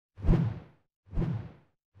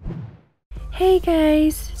Hey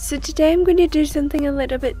guys, so today I'm going to do something a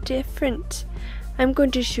little bit different. I'm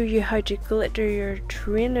going to show you how to glitter your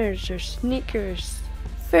trainers or sneakers.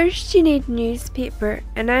 First you need newspaper,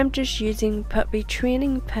 and I'm just using puppy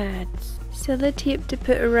training pads, sellotape to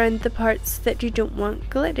put around the parts that you don't want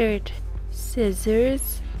glittered,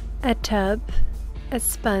 scissors, a tub, a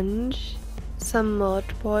sponge, some Mod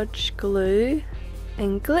Podge glue,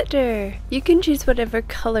 and glitter. You can choose whatever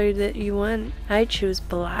colour that you want. I chose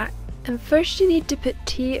black. And first you need to put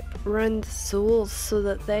tape around the soles so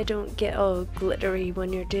that they don't get all glittery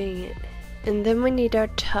when you're doing it. And then we need our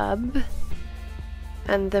tub,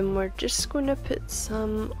 and then we're just going to put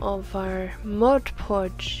some of our Mod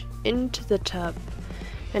Podge into the tub.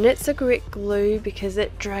 And it's a great glue because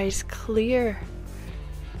it dries clear,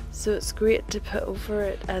 so it's great to put over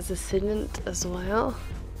it as a sealant as well.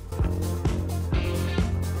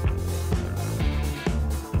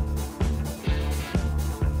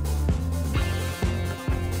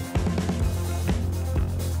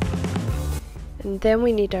 And then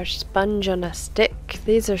we need our sponge on a stick.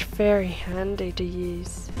 These are very handy to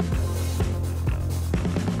use.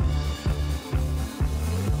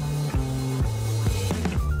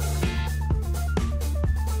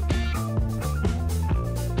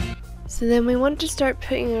 So then we want to start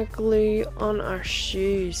putting our glue on our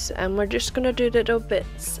shoes, and we're just going to do little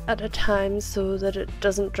bits at a time so that it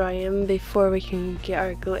doesn't dry in before we can get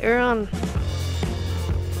our glitter on.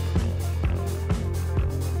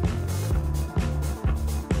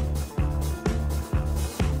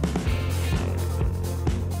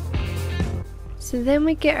 So then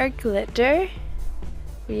we get our glitter,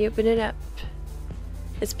 we open it up.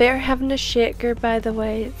 It's better having a shaker, by the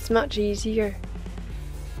way, it's much easier.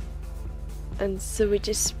 And so we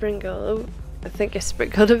just sprinkle. Oh, I think I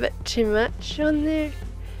sprinkled a bit too much on there.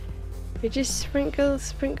 We just sprinkle,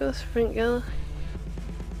 sprinkle, sprinkle,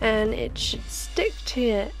 and it should stick to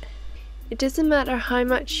it. It doesn't matter how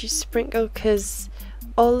much you sprinkle, because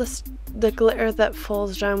all the glitter that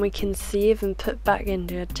falls down we can save and put back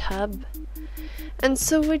into a tub. And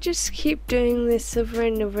so we just keep doing this over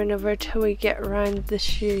and over and over till we get around the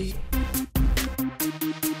shoe.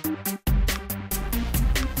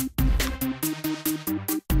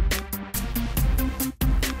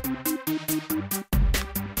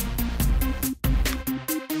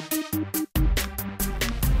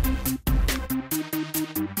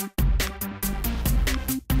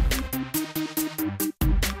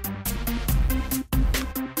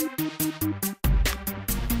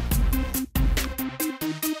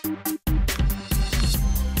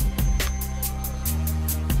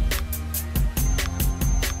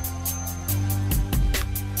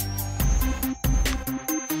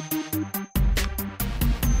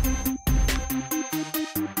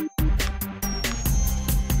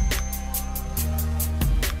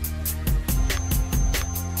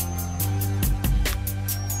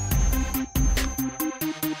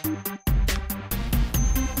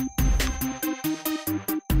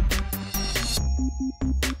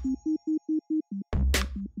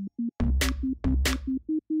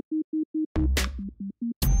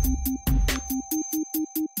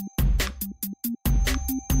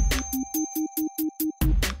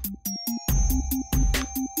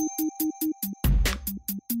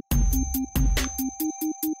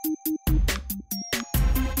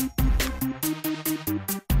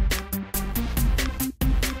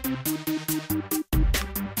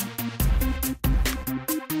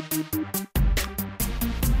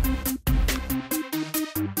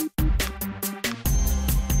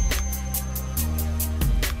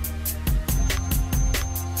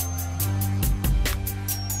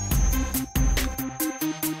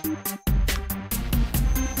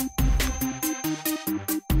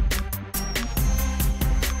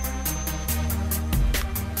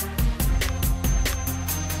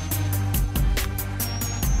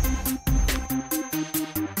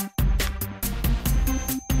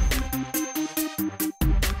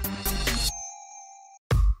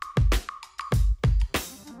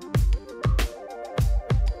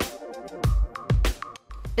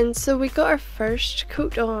 And so we got our first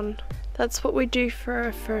coat on. That's what we do for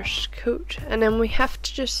our first coat, and then we have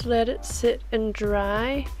to just let it sit and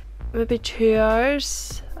dry, maybe 2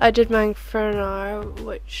 hours. I did mine for an hour,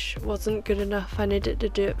 which wasn't good enough. I needed to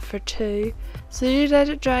do it for 2. So you let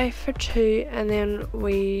it dry for 2, and then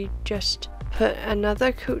we just put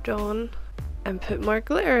another coat on and put more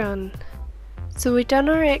glitter on. So we done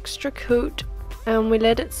our extra coat and we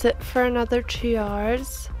let it sit for another 2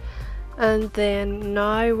 hours. And then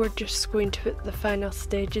now we're just going to put the final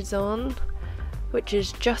stages on, which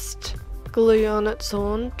is just glue on its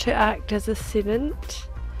own to act as a sealant.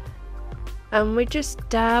 and we just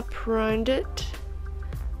dab around it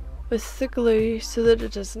with the glue so that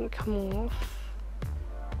it doesn't come off.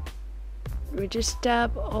 We just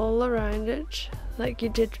dab all around it like you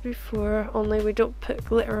did before, only we don't put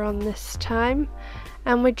glitter on this time,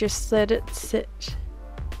 and we just let it sit.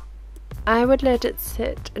 I would let it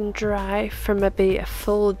sit and dry for maybe a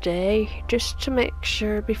full day just to make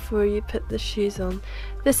sure before you put the shoes on.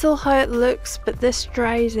 This is how it looks, but this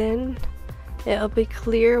dries in. It'll be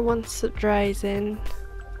clear once it dries in.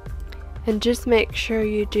 And just make sure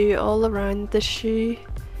you do all around the shoe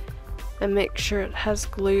and make sure it has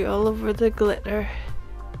glue all over the glitter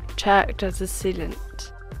to act as a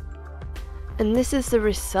sealant. And this is the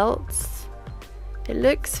results. It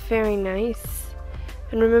looks very nice.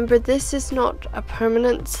 And remember, this is not a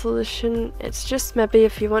permanent solution, it's just maybe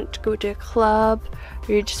if you want to go to a club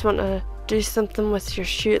or you just want to do something with your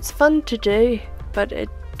shoe. It's fun to do, but it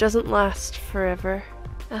doesn't last forever.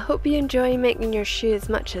 I hope you enjoy making your shoe as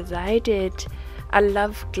much as I did. I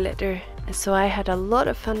love glitter, so I had a lot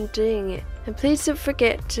of fun doing it. And please don't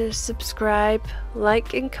forget to subscribe,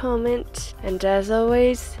 like and comment, and as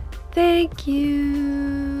always, thank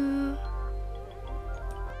you!